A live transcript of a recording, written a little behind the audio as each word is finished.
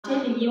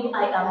you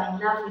I am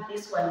in love with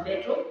this one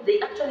bedroom. They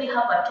actually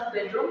have a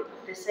 2-bedroom,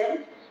 the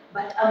same,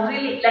 but I'm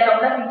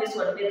loving this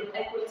one bedroom.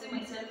 I could see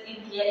myself in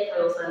here if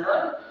I was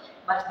alone.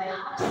 But the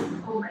house,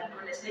 oh my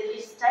goodness, like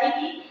it's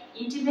tiny,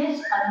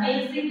 intimate,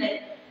 amazing.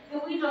 Like the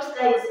windows,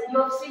 guys,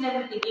 you have seen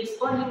everything. It's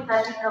only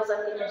 30,000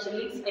 Kenyan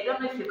shillings. I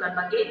don't know if you can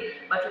bargain,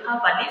 but you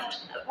have a lift.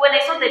 When I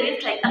saw the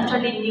lift, I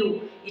actually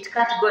knew it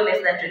can't go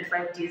less than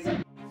 25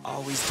 Gs.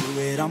 Always do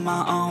it on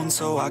my own,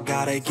 so I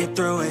gotta get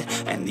through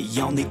it. And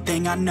the only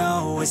thing I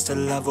know is to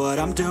love what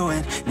I'm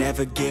doing.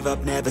 Never give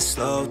up, never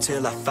slow,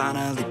 till I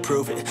finally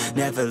prove it.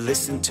 Never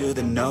listen to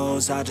the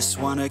no's, I just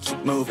wanna keep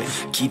moving.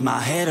 Keep my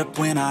head up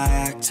when I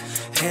act,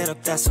 head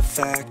up, that's a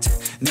fact.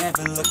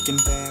 Never looking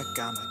back,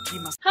 I'ma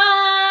keep my...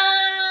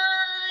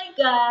 Hi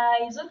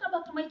guys, welcome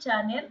back to my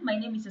channel. My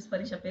name is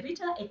Esparisha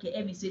Perita,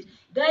 aka Miss WIT.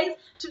 Guys,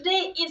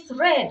 today is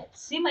red.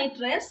 See my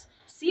dress?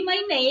 See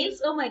my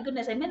nails? Oh my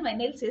goodness, I made my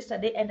nails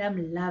yesterday and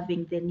I'm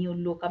loving the new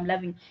look. I'm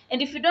loving.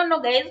 And if you don't know,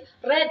 guys,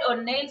 red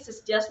on nails is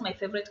just my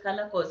favorite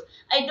color because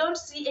I don't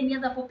see any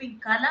other popping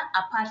color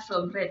apart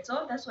from red.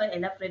 So that's why I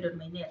love red on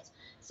my nails.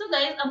 So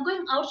guys, I'm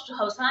going out to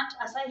house hunt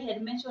as I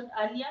had mentioned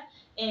earlier,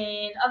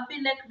 and I've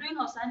been like doing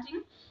house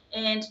hunting.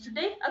 And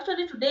today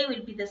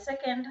will be the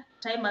second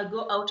time I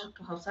go out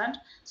to house hunt.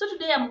 So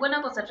today I'm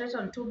gonna concentrate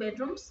on 2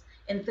 bedrooms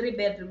and 3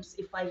 bedrooms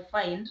if I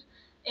find.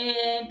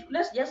 And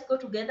let's just go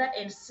together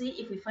and see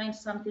if we find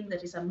something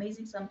that is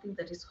amazing, something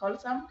that is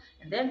wholesome,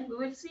 and then we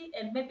will see,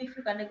 and maybe if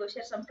we can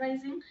negotiate some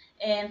pricing.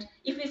 And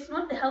if it's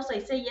not the house I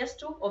say yes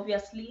to,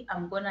 obviously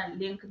I'm gonna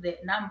link the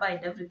number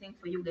and everything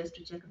for you guys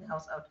to check the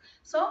house out.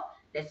 So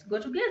let's go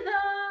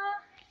together.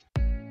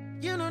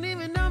 You don't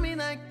even know me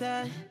like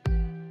that.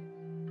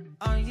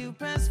 Are you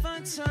pressed for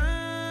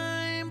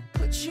time?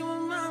 Put you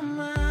in my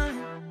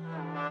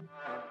mind.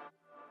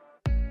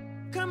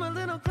 Come a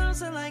little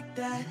closer like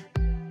that.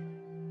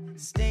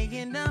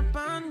 Staying up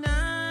all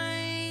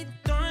night,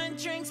 throwing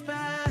drinks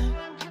back.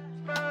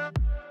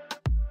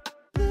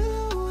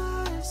 Blue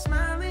eyes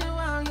smiling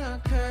while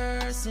you're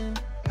cursing.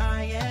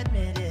 I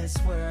admit it's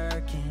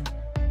working.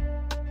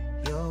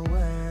 You're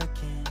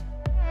working.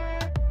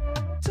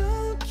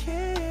 Don't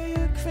care,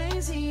 you're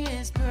crazy,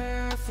 it's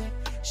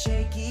perfect.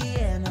 Shaky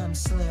and I'm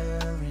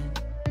slurring,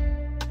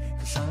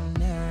 'cause I'm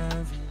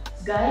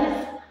nervous.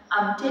 Guys,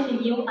 I'm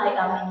telling you, I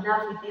am in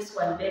love with this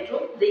one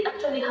bedroom. They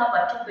actually have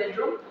a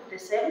 2-bedroom, the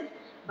same,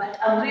 but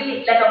I'm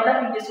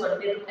loving this one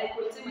bedroom. I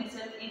could see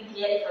myself in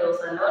here if I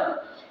was alone.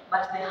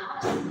 But the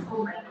house,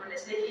 oh my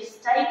goodness, like it's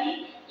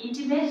tiny,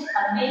 intimate,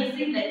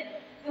 amazing. Like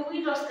the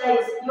windows,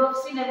 guys, you have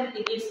seen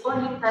everything. It's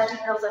only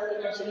 30,000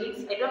 Kenyan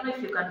shillings. I don't know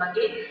if you can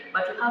bargain,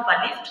 but you have a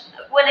lift.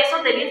 When I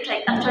saw the lift,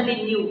 I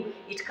actually knew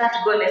it can't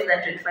go less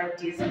than 25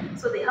 Gs.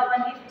 So they have a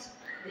lift,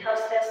 they have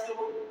stairs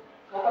too.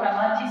 But I will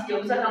ask.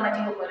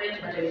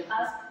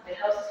 The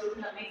house is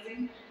looking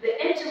amazing. The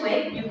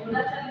entryway, you could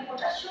actually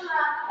put a shoe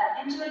rack, an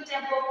entryway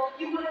table.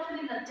 You could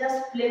actually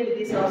just play with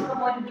this house.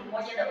 Come on, to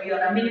Moja, that you are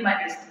a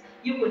minimalist.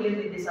 You could live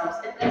with this house.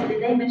 And guys,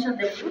 did I mention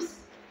the views?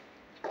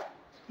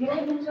 Did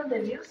I mention the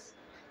views?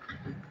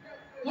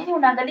 Yani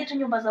unaangalia tu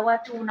nyumba za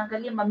watu,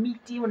 unaangalia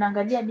mamiti,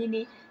 unaangalia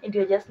nini, and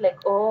you're just like,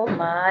 oh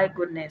my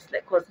goodness.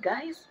 Like, cause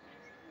guys,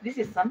 this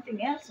is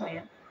something else,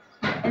 man.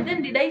 And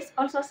then did I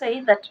also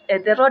say that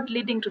the road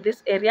leading to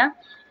this area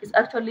is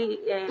actually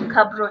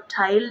cabro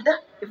tiled,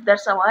 if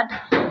that's a word,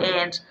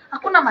 and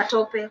hakuna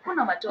matope.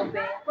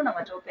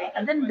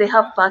 And then they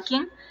have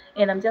parking,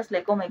 and I'm just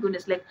like, oh my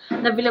goodness, like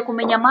na vile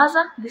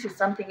kumenyamaza, this is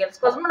something else.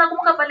 Because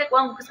mnakumbuka pale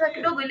kwangu kisa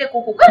kidogo ile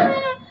kuku,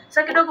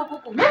 sasa kidogo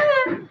kuku,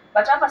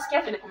 but hapa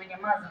sikia vile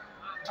kumenyamaza.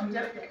 I'm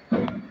just like,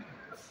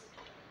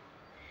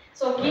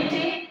 so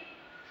kiti,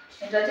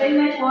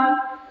 entertainment one.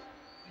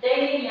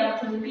 Daily ya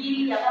mtu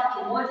mbili ya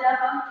mtu mmoja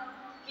hapa,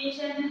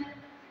 kitchen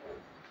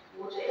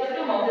wote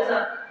ndio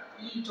maongeza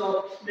hii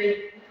top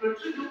break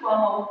protrude kwa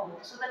huko,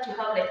 so that you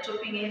have like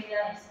chopping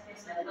area and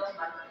space like that.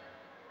 But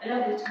I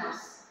love this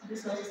house.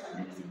 This house is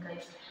amazing,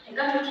 guys. I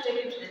can't wait to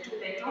take you to the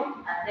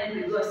 2-bedroom, and then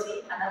we go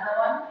see another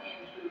one,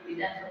 and we'll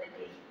be done for the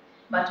day.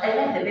 But I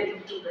like the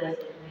bedroom too, guys.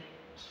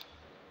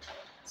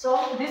 So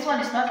this one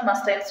is not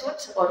master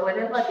suite or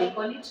whatever they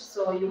call it.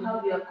 So you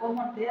have your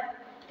common there,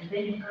 and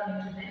then you come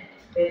into the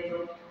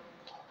bedroom.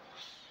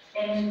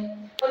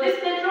 And for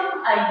this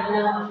bedroom, I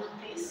love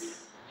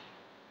this.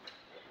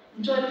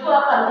 So alikuwa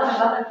hapa alikuwa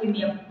amepaka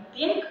theme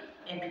pink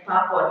and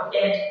purple,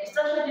 and it's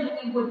actually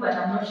looking good, but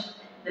I'm not sure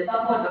the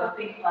purple or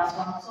pink was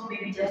one, so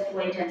maybe just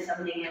white and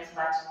something else.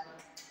 But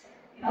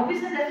you know,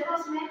 this is the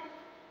first man.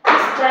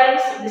 This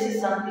tiles, this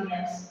is something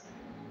else.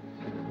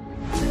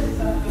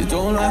 You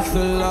don't like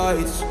the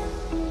lights,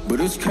 but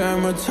it's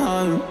camera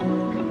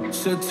time.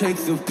 Said take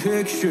the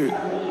picture,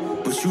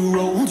 but you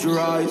rolled your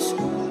eyes.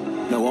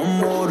 Now I'm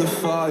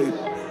mortified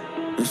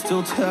and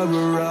still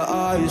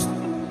terrorized.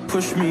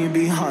 Push me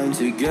behind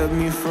to get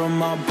me from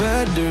my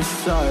better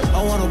side.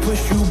 I wanna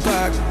push you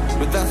back,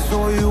 but that's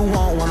all you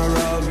want. Wanna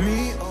rub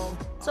me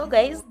up. So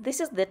guys, this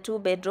is the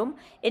 2-bedroom,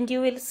 and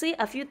you will see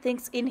a few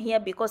things in here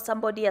because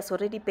somebody has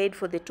already paid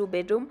for the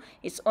 2-bedroom.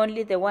 It's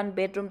only the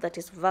 1-bedroom that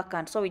is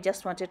vacant. So we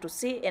just wanted to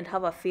see and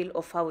have a feel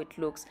of how it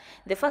looks.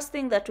 The first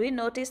thing that we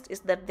noticed is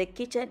that the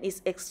kitchen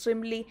is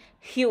extremely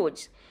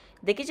huge.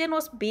 The kitchen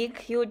was big,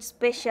 huge,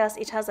 spacious.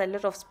 It has a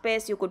lot of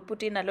space. You could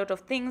put in a lot of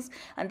things.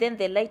 And then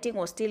the lighting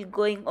was still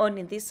going on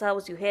in this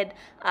house. You had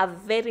a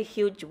very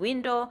huge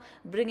window,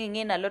 bringing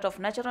in a lot of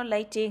natural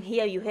lighting.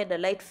 Here you had a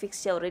light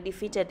fixture already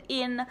fitted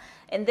in.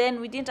 And then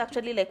we didn't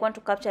actually want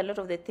to capture a lot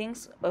of the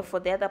things for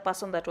the other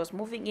person that was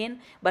moving in.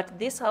 But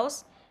this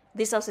house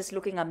is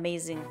looking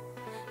amazing.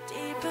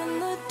 Deep in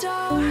the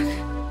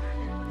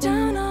dark,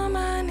 down on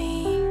my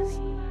knees,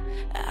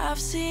 I've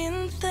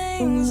seen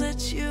things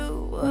that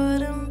you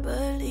wouldn't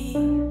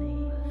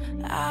believe.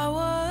 I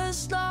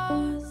was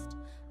lost.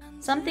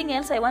 Something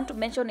else I want to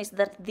mention is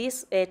that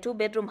this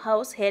 2-bedroom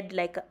house had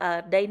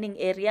a dining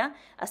area,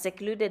 a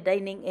secluded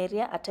dining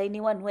area, a tiny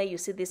one where you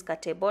see this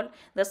table.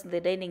 That's the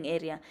dining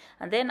area.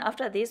 And then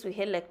after this, we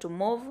had to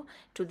move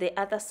to the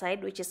other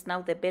side, which is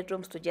now the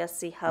bedrooms, to just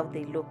see how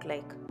they look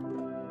like.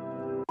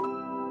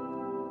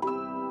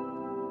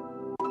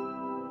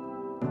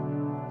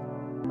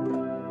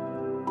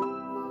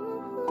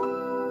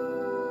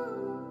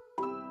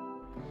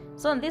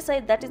 So on this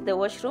side, that is the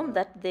washroom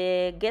that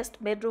the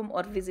guest bedroom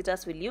or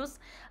visitors will use.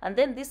 And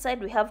then this side,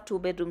 we have 2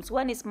 bedrooms.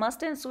 One is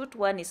master and suite,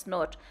 one is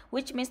not,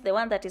 which means the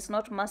one that is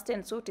not master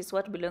and suite is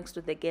what belongs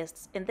to the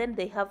guests. And then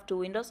they have 2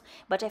 windows.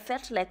 But I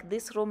felt like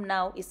this room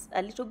now is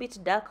a little bit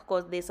dark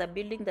because there's a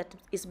building that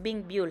is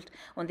being built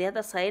on the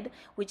other side,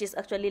 which is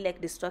actually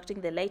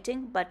distracting the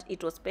lighting, but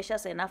it was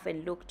spacious enough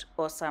and looked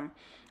awesome.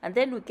 And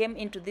then we came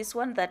into this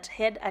one that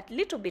had a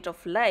little bit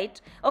of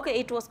light. Okay,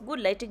 it was good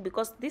lighting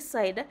because this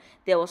side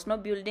there was no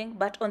building,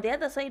 but on the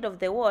other side of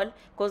the wall,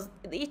 because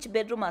each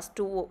bedroom has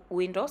 2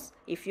 windows,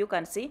 if you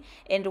can see,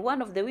 and one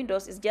of the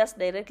windows is just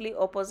directly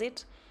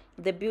opposite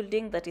the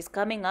building that is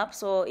coming up,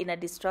 so in a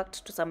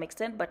distract to some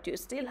extent, but you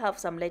still have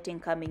some lighting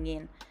coming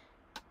in.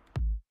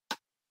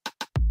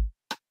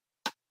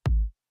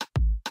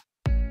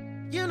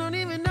 You don't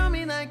even know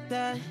me like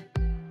that.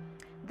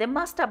 The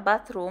master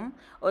bathroom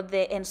or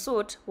the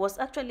ensuite was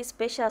actually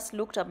spacious,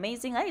 looked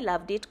amazing. I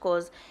loved it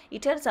because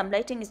it had some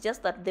lighting. It's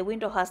just that the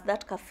window has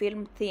that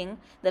film thing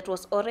that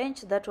was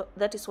orange.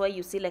 That is why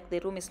you see the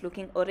room is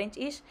looking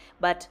orange-ish,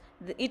 but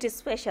it is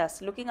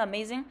spacious, looking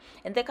amazing.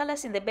 And the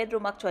colors in the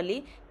bedroom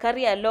actually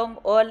carry along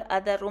all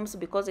other rooms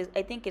because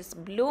I think it's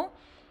blue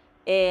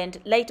and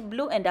light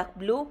blue and dark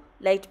blue,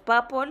 light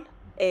purple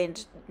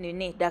and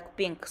dark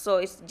pink. So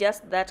it's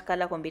just that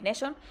color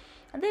combination.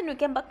 And then we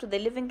came back to the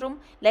living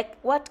room.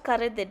 What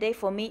carried the day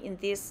for me in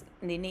this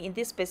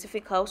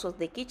specific house was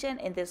the kitchen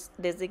and this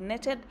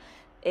designated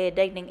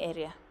dining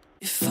area.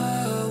 If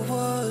I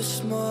was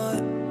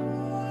smart,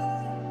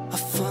 I'd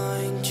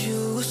find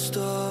you a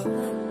star,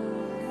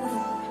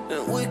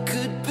 and we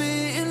could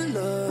be in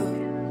love,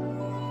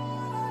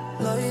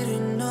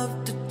 lighting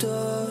up the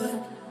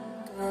dark.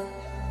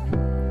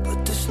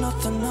 But there's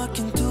nothing I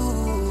can do.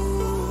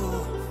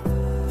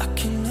 I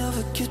can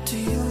never get to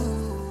you.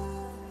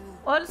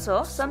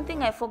 Also,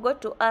 something I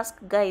forgot to ask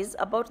guys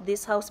about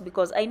this house,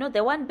 because I know the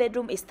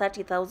 1-bedroom is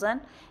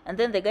 30,000 and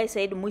then the guy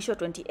said mwisho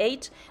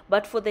 28,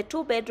 but for the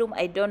 2-bedroom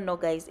I don't know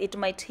guys, it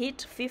might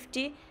hit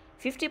 50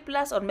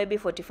 plus or maybe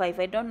 45.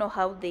 I don't know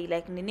how they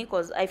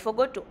because I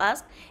forgot to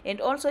ask,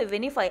 and also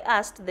even if I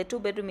asked, the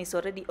 2-bedroom is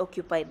already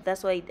occupied.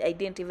 That's why I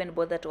didn't even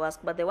bother to ask.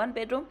 But the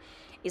 1-bedroom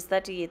is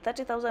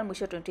 30,000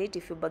 mwisho 28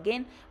 if you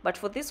bargain. But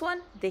for this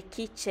one, the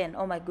kitchen,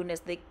 oh my goodness,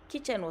 the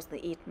kitchen was the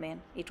it,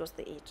 man. It was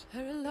the it.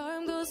 Her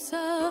alarm goes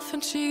off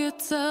and she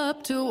gets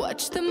up to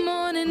watch the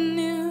morning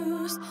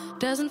news.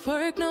 Doesn't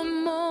work no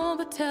more,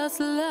 but tells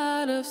a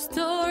lot of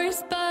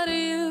stories about her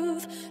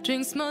youth.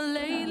 Drinks more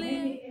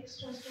lately.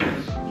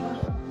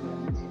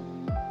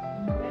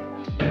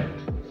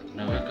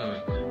 No, we're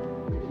going.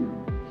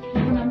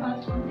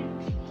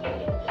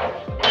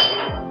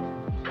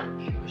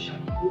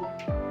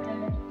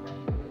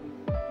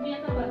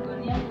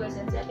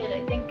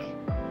 I think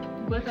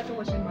kuweka tu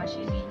washing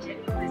machine nje.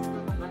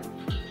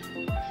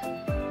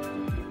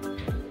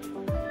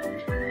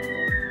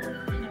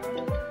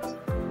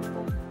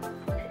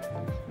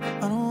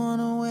 I don't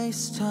wanna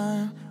waste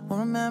time. Well,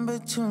 remember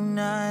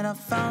tonight I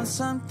found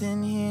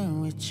something here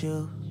with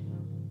you.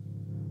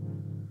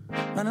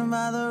 Running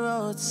by the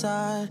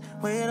roadside,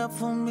 wait up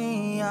for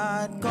me.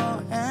 I'd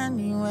go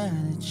anywhere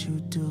that you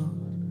do.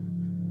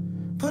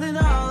 Put it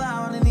all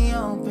out in the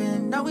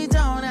open. No, we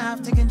don't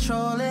have to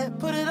control it.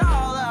 Put it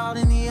all out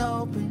in the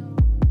open.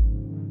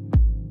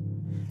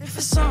 If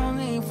it's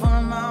only for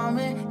a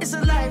moment, it's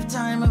a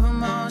lifetime of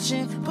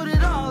emotion. Put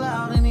it all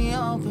out in the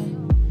open.